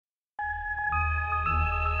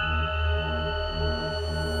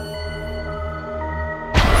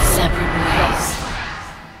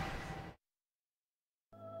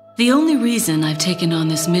The only reason I've taken on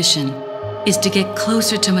this mission is to get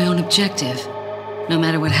closer to my own objective. No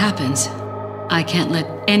matter what happens, I can't let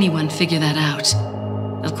anyone figure that out.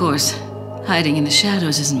 Of course, hiding in the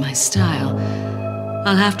shadows isn't my style.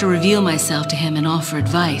 I'll have to reveal myself to him and offer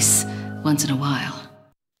advice once in a while.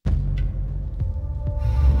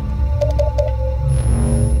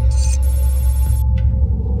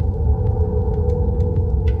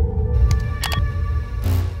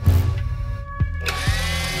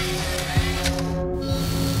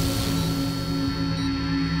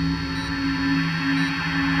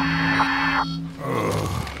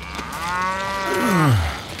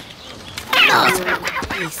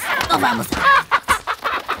 No vamos.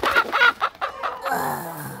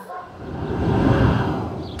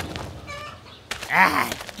 ¡Ah,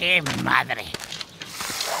 qué madre!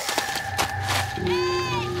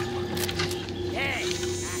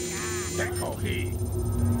 ¡Te cogí!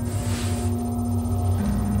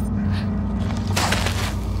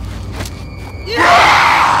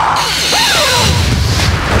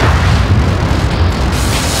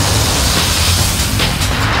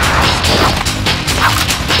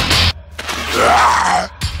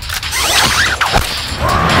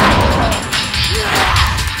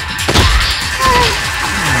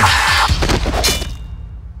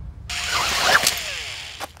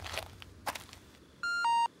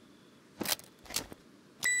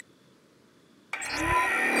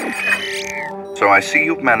 So I see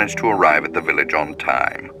you've managed to arrive at the village on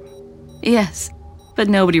time. Yes, but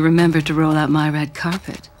nobody remembered to roll out my red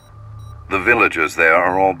carpet. The villagers there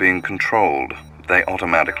are all being controlled. They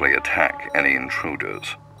automatically attack any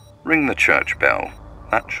intruders. Ring the church bell.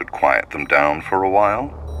 That should quiet them down for a while.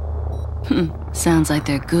 Sounds like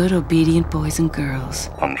they're good, obedient boys and girls.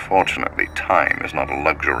 Unfortunately, time is not a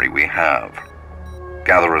luxury we have.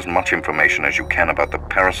 Gather as much information as you can about the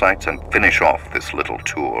parasites and finish off this little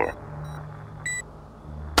tour.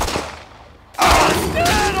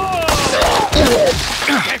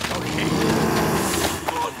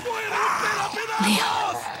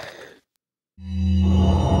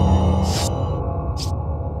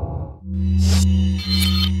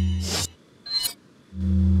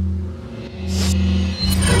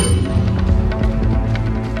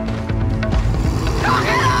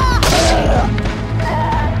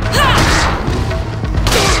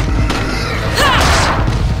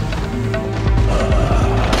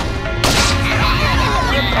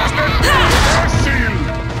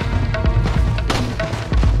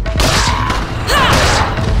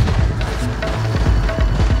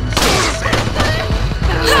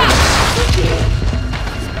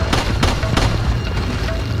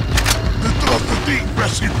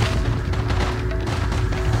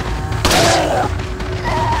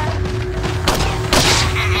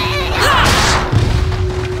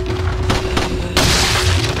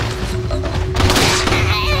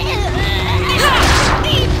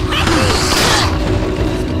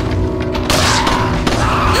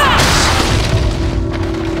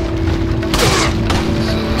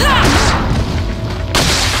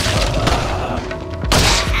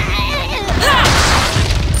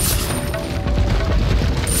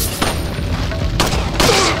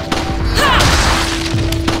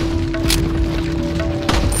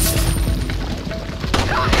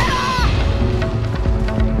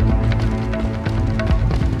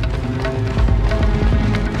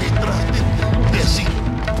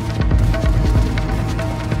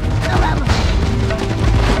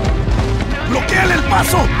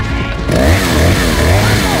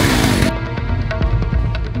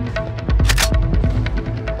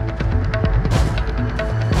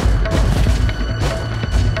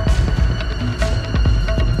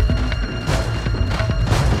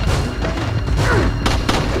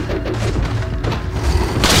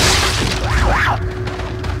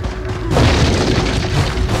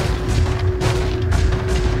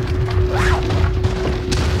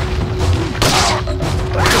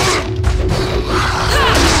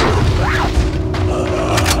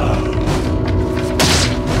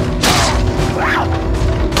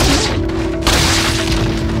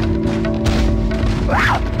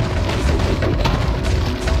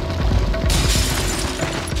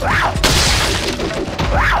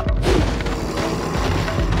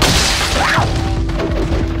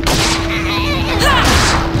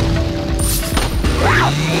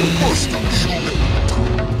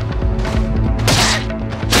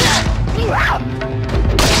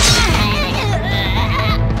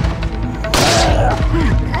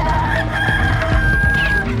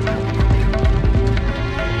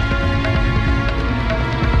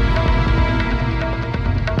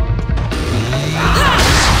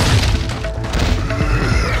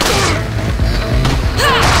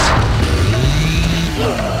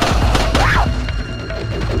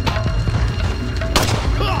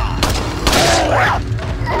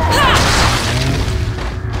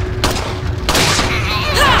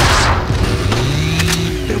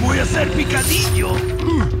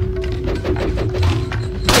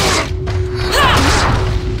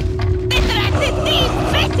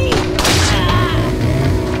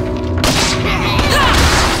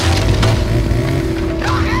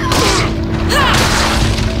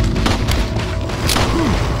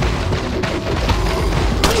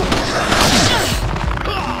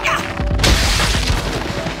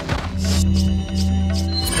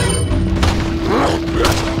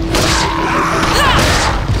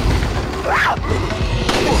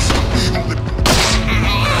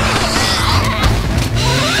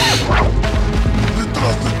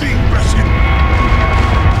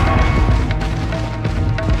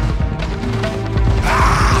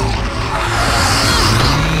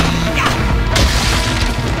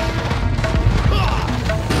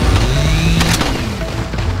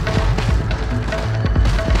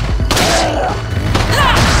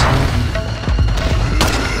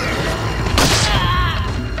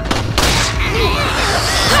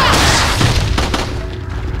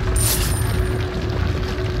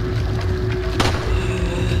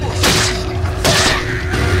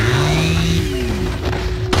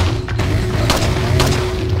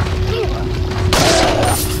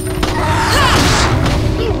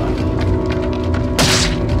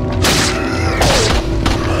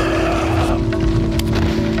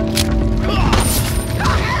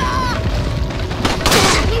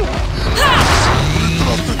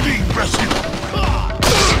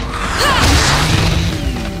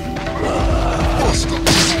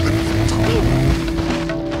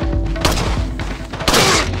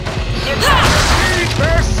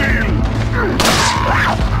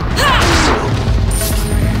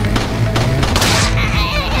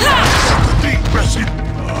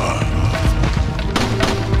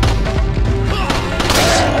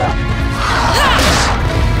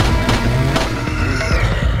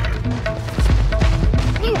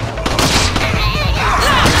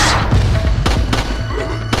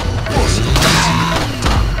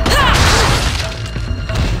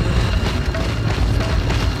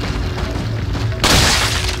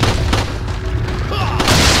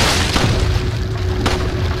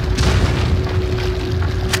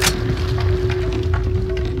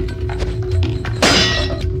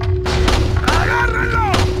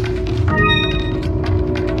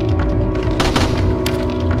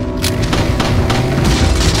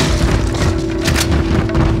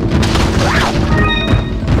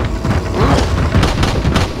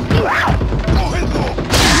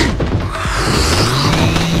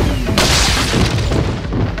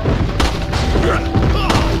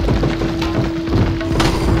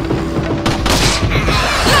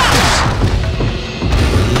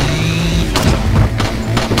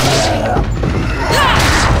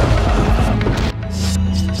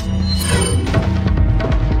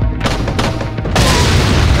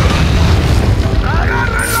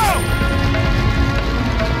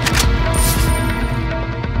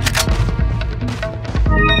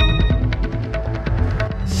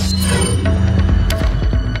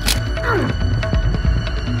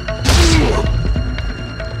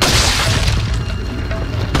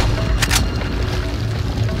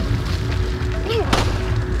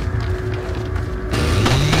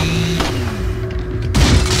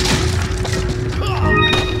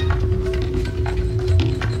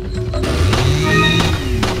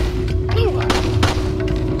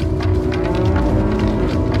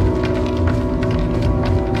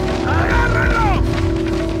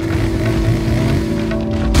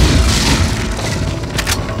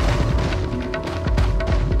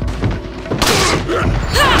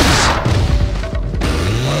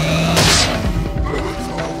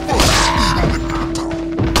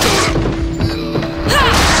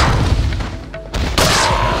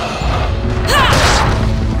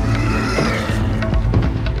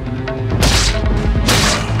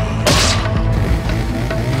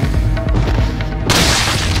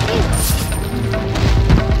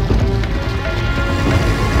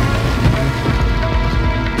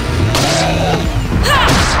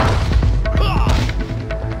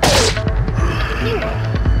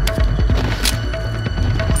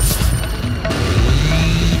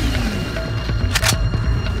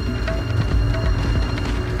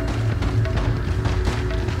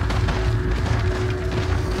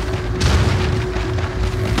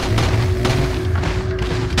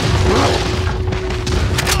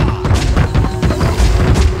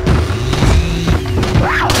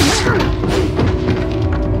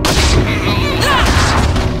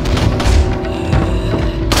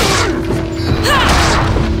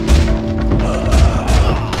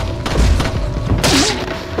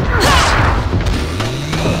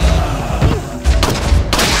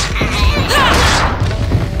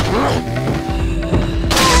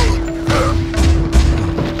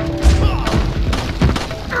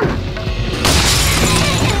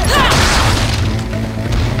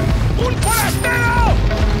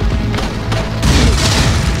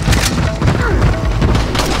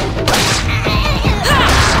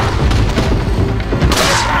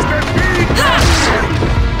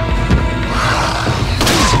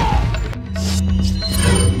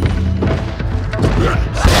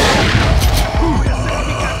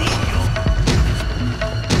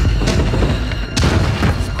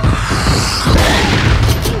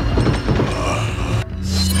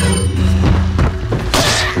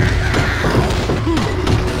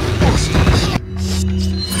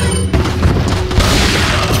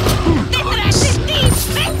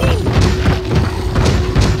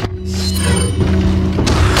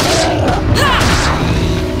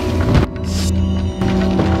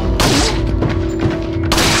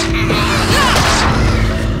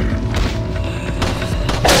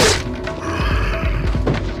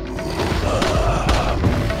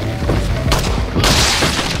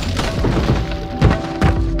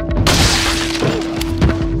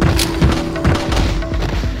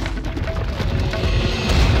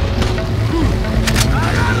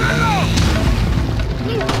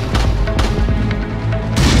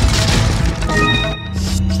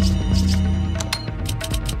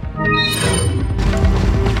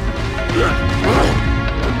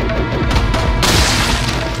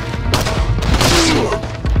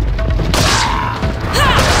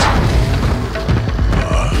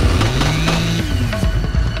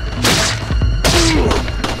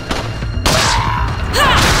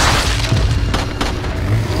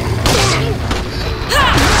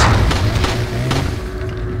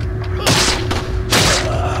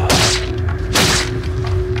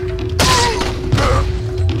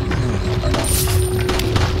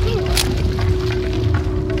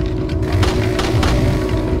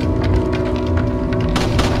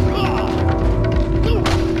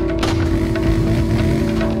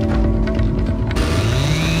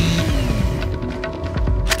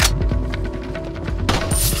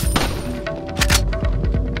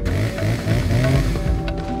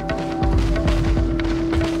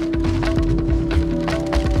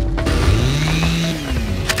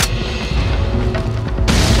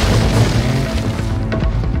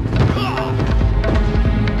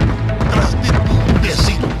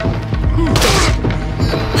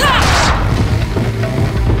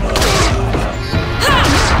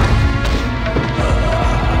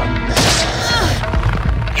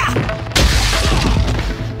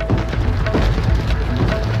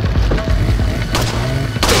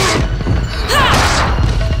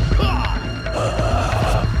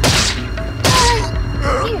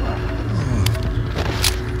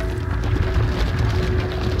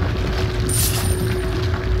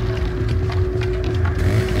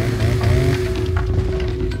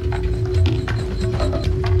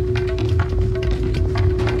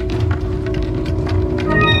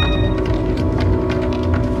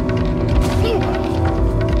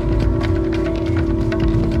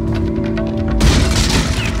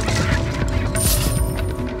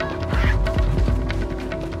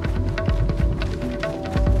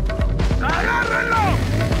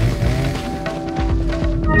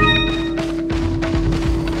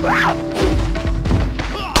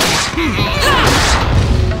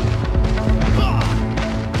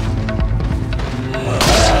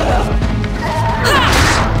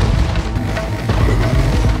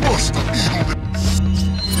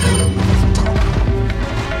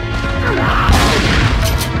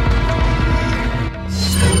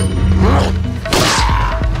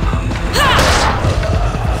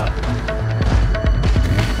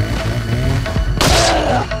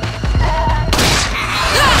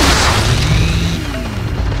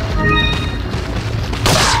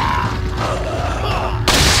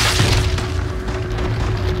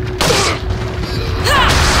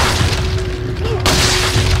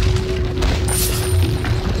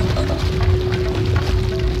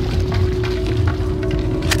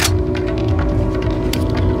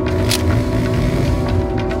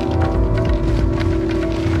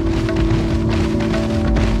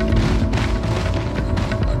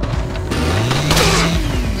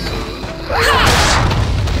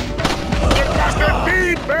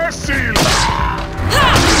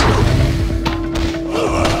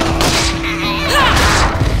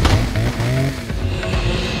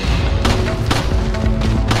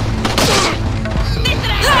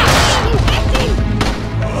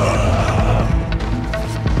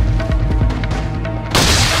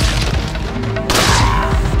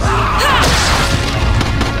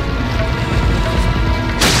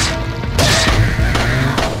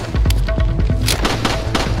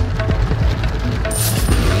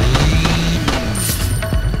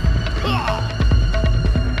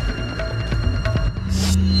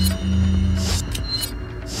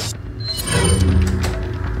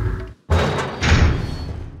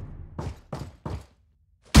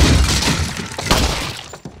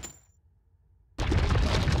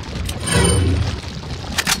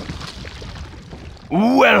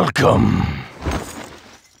 Welcome.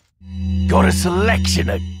 Got a selection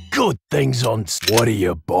of good things on. What are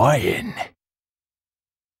you buying?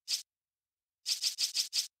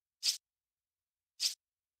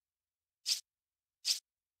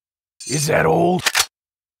 Is that all?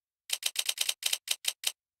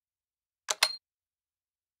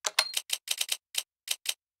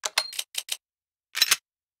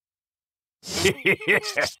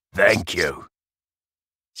 Thank you.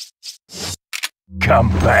 Come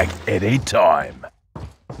back anytime.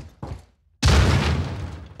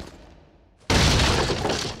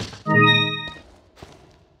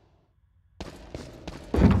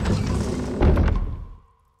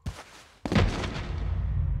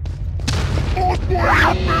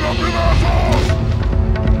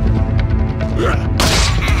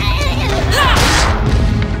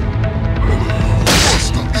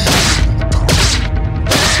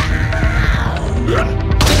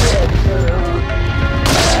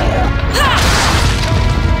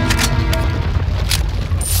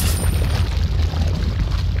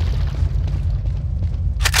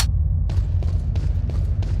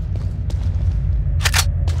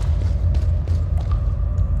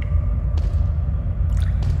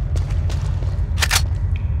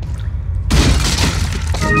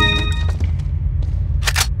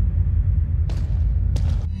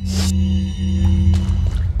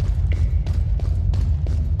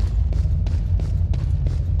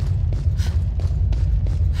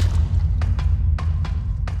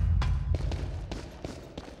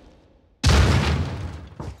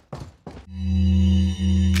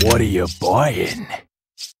 What are you buying?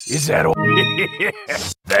 Is that all?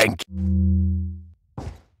 Thank you.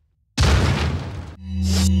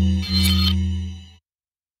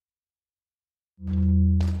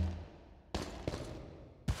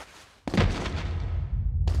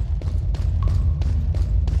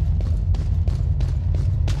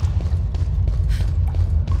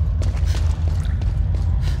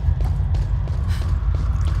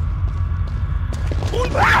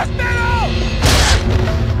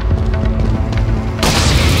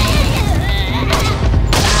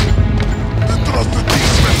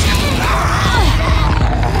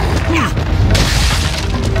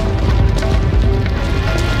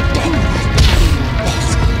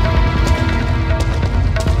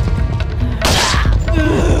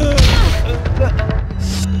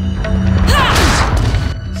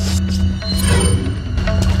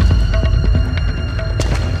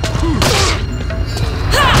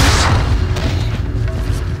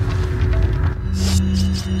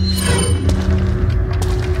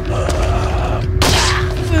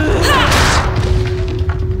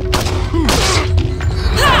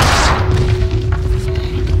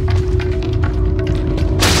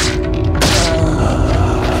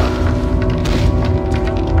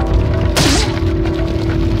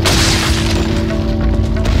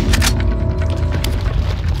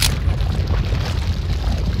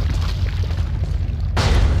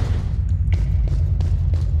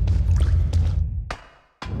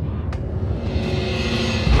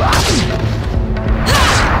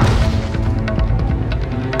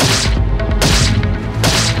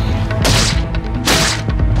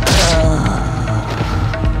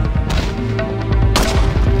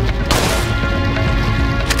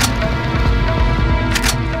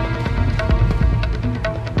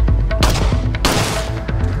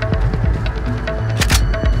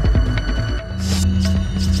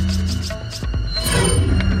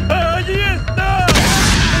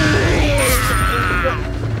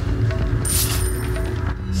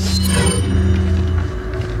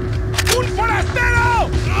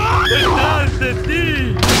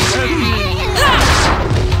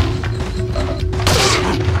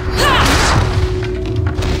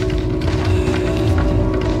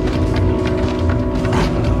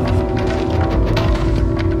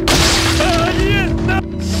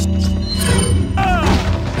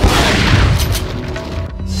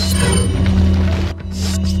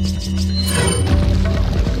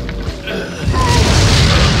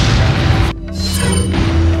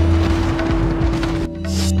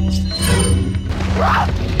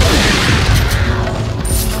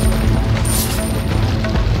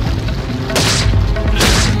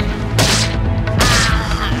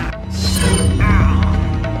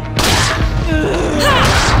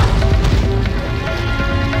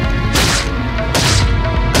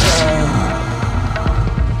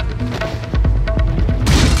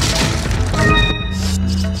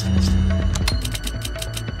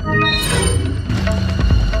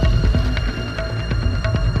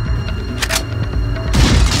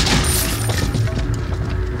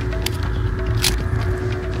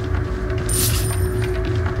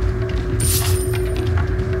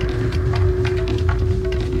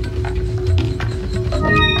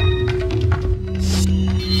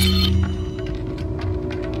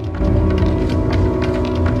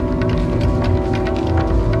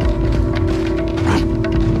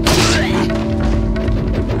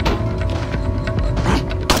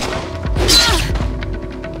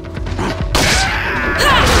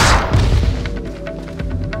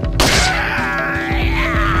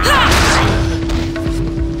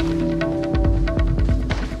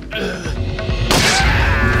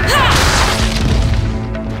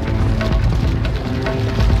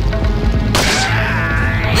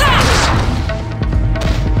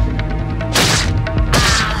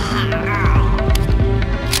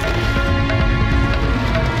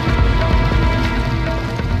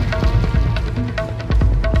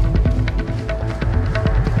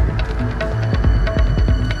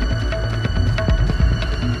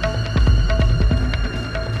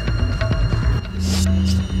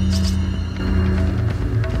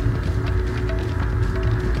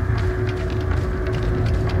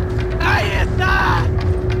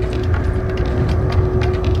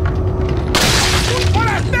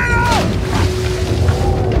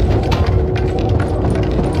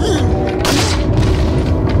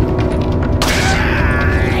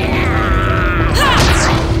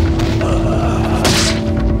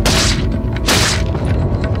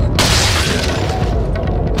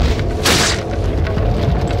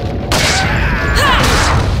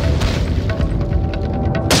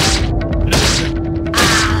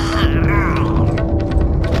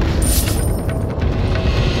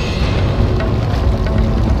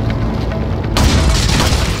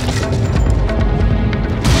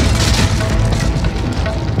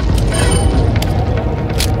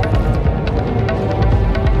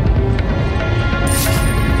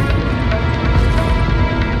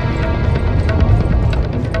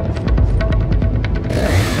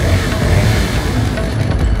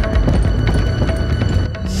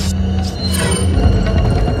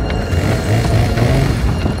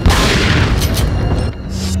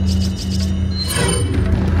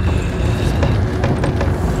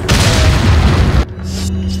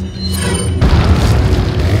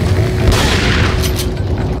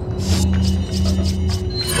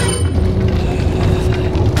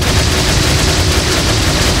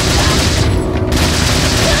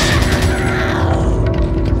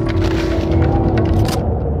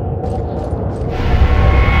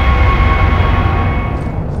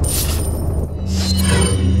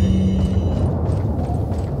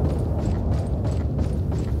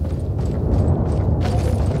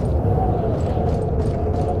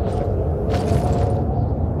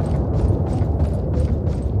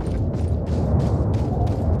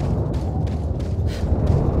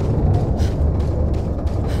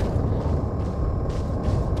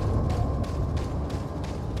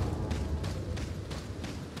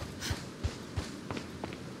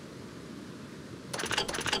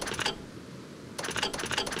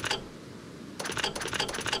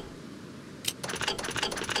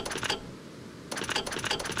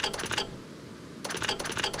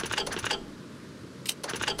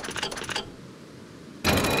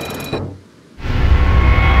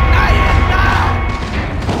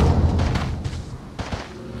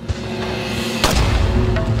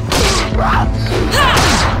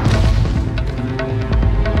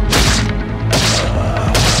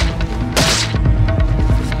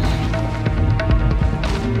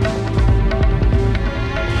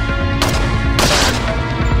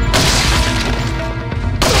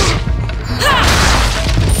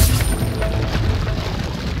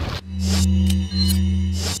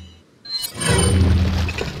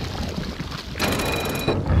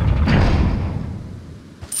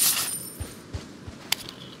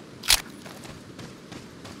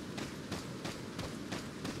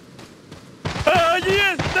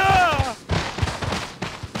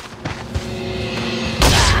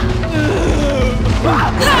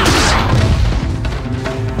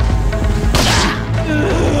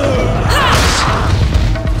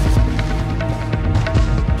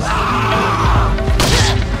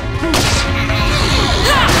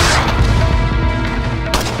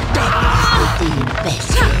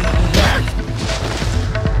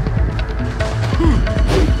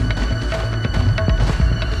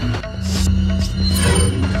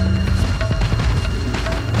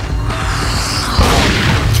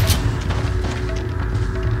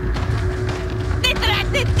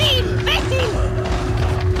 ¡Muévete, imbécil!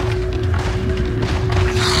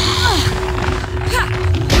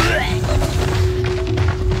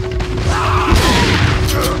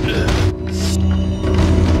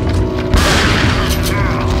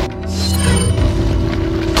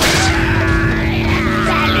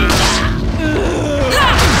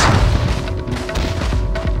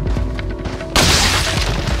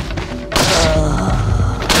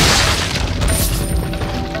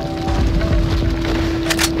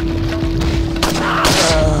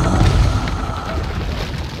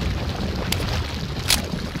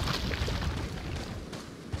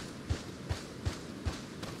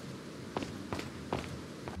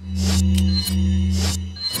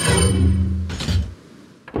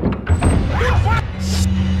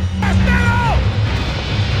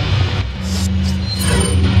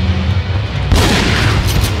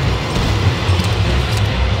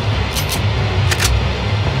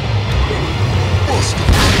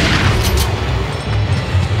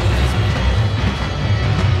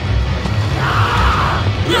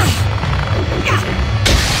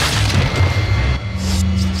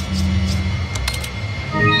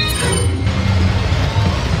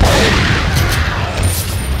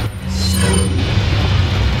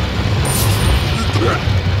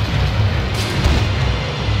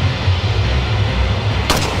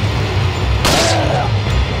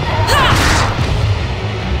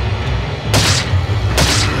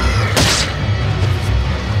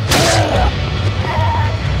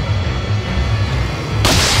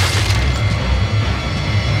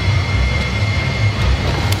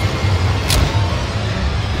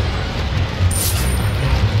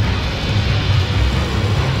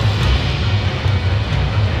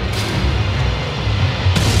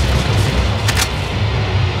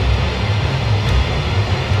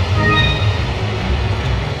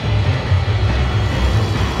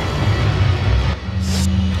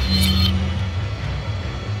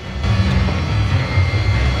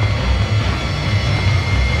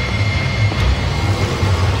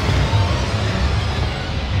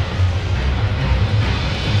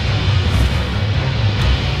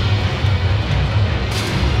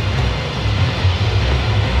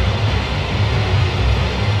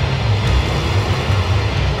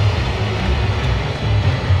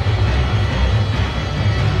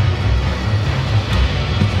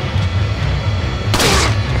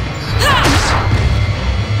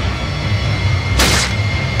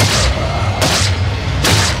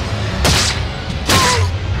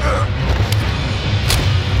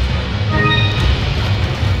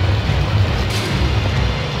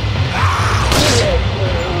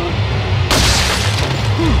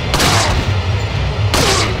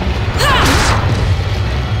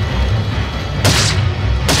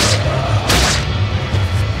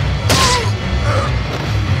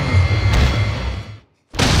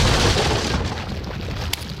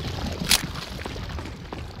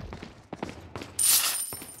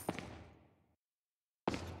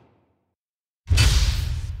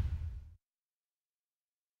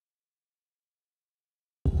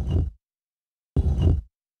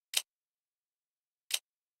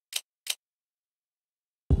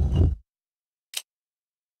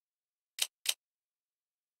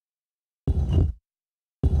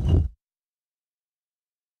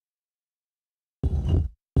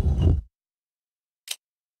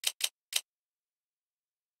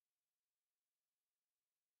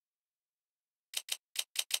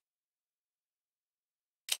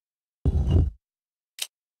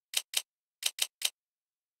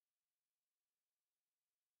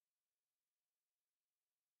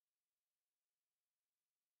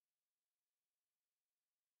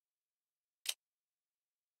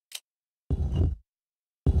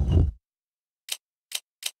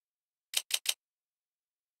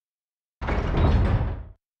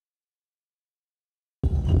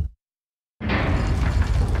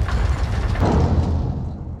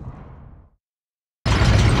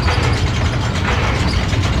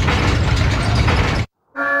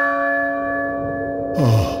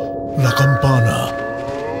 La campana.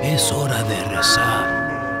 Es hora de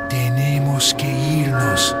rezar. Tenemos que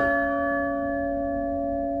irnos.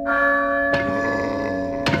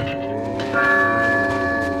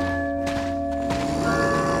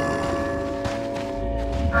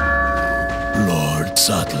 Lord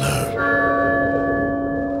Sattler.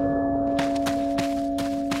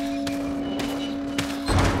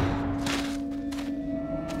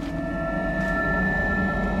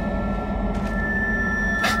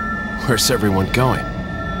 Where's everyone going?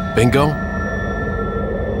 Bingo?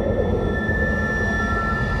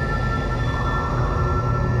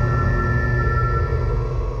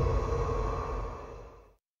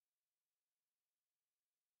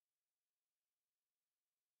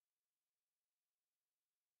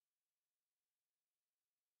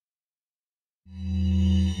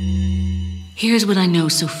 Here's what I know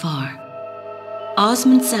so far.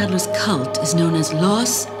 Osmond Sadler's cult is known as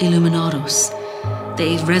Los Illuminados.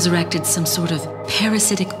 They've resurrected some sort of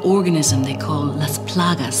parasitic organism they call Las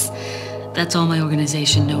Plagas. That's all my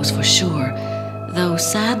organization knows for sure, though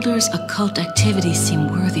Sadler's occult activities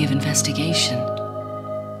seem worthy of investigation.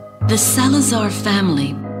 The Salazar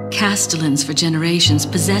family, Castellans for generations,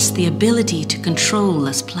 possessed the ability to control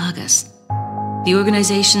Las Plagas. The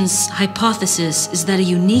organization's hypothesis is that a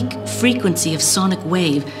unique frequency of sonic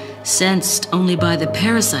wave, sensed only by the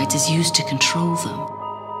parasites, is used to control them.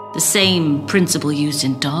 The same principle used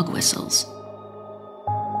in dog whistles.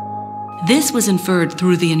 This was inferred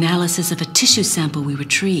through the analysis of a tissue sample we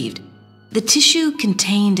retrieved. The tissue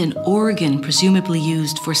contained an organ presumably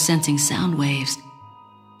used for sensing sound waves.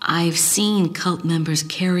 I've seen cult members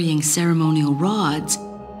carrying ceremonial rods,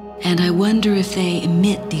 and I wonder if they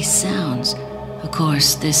emit these sounds. Of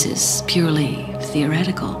course, this is purely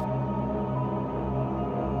theoretical.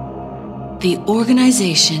 The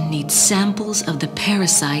organization needs samples of the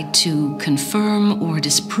parasite to confirm or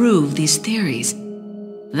disprove these theories.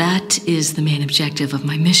 That is the main objective of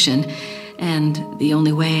my mission, and the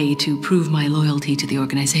only way to prove my loyalty to the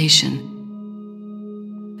organization.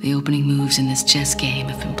 The opening moves in this chess game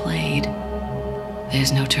have been played.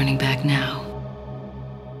 There's no turning back now.